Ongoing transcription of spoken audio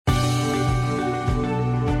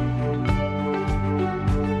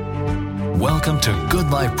Welcome to Good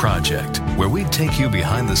Life Project, where we take you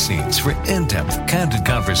behind the scenes for in-depth, candid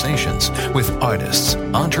conversations with artists,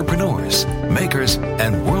 entrepreneurs, makers,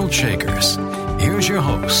 and world shakers. Here's your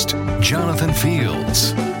host, Jonathan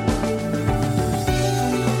Fields.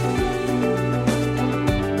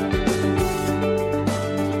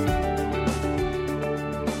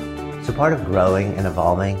 So part of growing and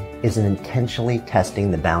evolving is in intentionally testing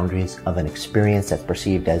the boundaries of an experience that's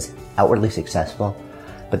perceived as outwardly successful,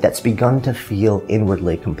 but that's begun to feel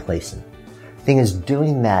inwardly complacent. The thing is,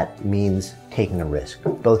 doing that means taking a risk,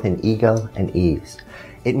 both in ego and ease.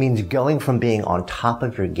 It means going from being on top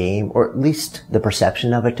of your game, or at least the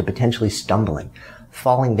perception of it, to potentially stumbling,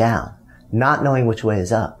 falling down, not knowing which way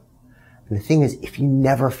is up. And the thing is, if you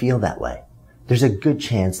never feel that way, there's a good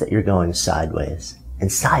chance that you're going sideways. And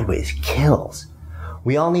sideways kills.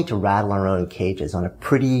 We all need to rattle our own cages on a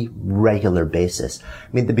pretty regular basis.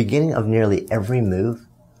 I mean, the beginning of nearly every move,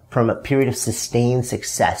 from a period of sustained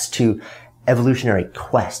success to evolutionary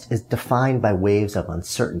quest, is defined by waves of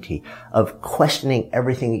uncertainty, of questioning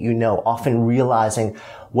everything that you know, often realizing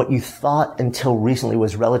what you thought until recently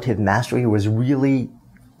was relative mastery was really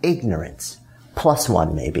ignorance. Plus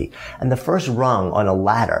one, maybe. And the first rung on a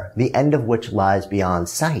ladder, the end of which lies beyond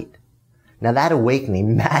sight. Now that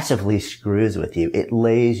awakening massively screws with you. It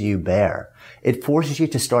lays you bare. It forces you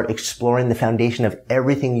to start exploring the foundation of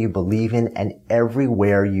everything you believe in and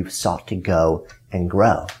everywhere you've sought to go and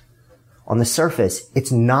grow. On the surface,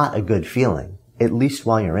 it's not a good feeling, at least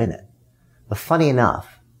while you're in it. But funny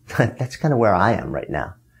enough, that's kind of where I am right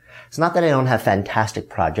now. It's not that I don't have fantastic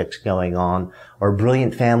projects going on or a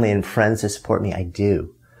brilliant family and friends to support me. I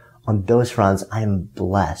do. On those fronts, I am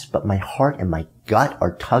blessed, but my heart and my gut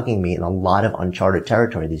are tugging me in a lot of uncharted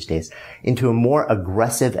territory these days into a more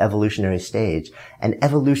aggressive evolutionary stage. And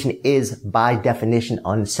evolution is, by definition,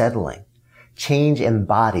 unsettling. Change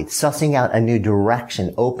embodied, sussing out a new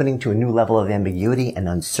direction, opening to a new level of ambiguity and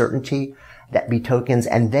uncertainty that betokens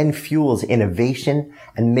and then fuels innovation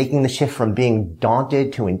and making the shift from being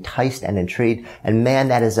daunted to enticed and intrigued. And man,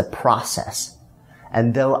 that is a process.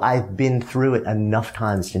 And though I've been through it enough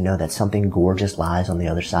times to know that something gorgeous lies on the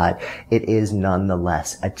other side, it is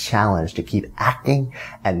nonetheless a challenge to keep acting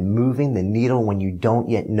and moving the needle when you don't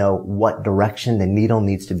yet know what direction the needle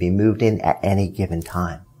needs to be moved in at any given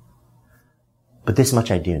time. But this much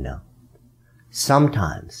I do know.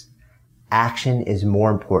 Sometimes action is more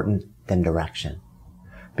important than direction.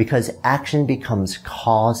 Because action becomes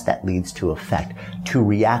cause that leads to effect, to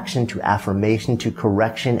reaction, to affirmation, to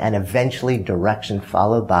correction, and eventually direction,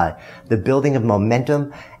 followed by the building of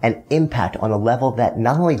momentum and impact on a level that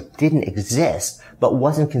not only didn't exist, but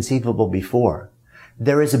wasn't conceivable before.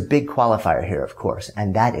 There is a big qualifier here, of course,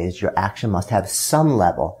 and that is your action must have some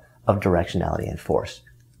level of directionality and force.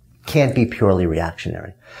 Can't be purely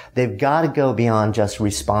reactionary. They've got to go beyond just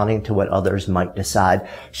responding to what others might decide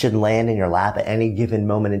should land in your lap at any given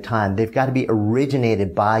moment in time. They've got to be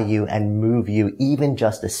originated by you and move you even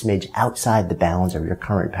just a smidge outside the bounds of your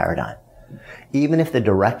current paradigm. Even if the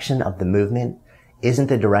direction of the movement isn't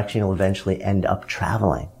the direction you'll eventually end up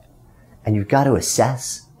traveling. And you've got to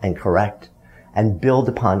assess and correct and build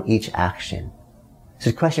upon each action.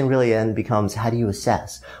 So the question really then becomes, how do you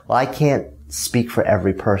assess? Well, I can't speak for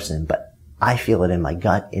every person, but I feel it in my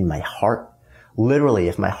gut, in my heart. Literally,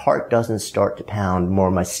 if my heart doesn't start to pound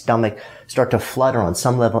more, my stomach start to flutter on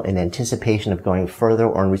some level in anticipation of going further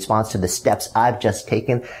or in response to the steps I've just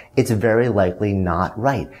taken, it's very likely not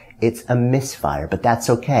right. It's a misfire, but that's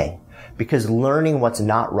okay. Because learning what's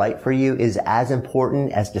not right for you is as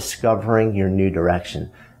important as discovering your new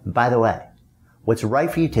direction. By the way, what's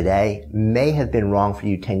right for you today may have been wrong for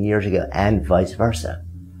you 10 years ago and vice versa.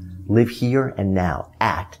 Live here and now.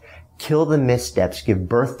 Act. Kill the missteps. Give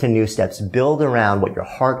birth to new steps. Build around what your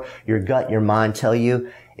heart, your gut, your mind tell you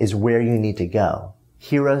is where you need to go.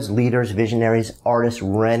 Heroes, leaders, visionaries, artists,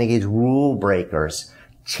 renegades, rule breakers,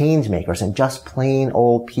 change makers, and just plain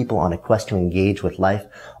old people on a quest to engage with life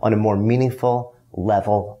on a more meaningful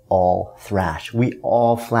level all thrash. We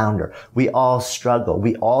all flounder. We all struggle.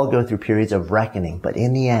 We all go through periods of reckoning. But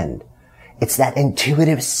in the end, it's that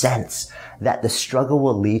intuitive sense that the struggle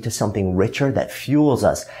will lead to something richer that fuels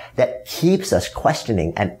us, that keeps us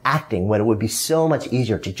questioning and acting when it would be so much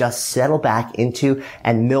easier to just settle back into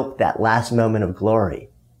and milk that last moment of glory.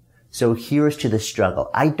 So here's to the struggle.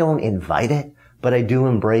 I don't invite it, but I do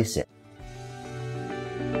embrace it.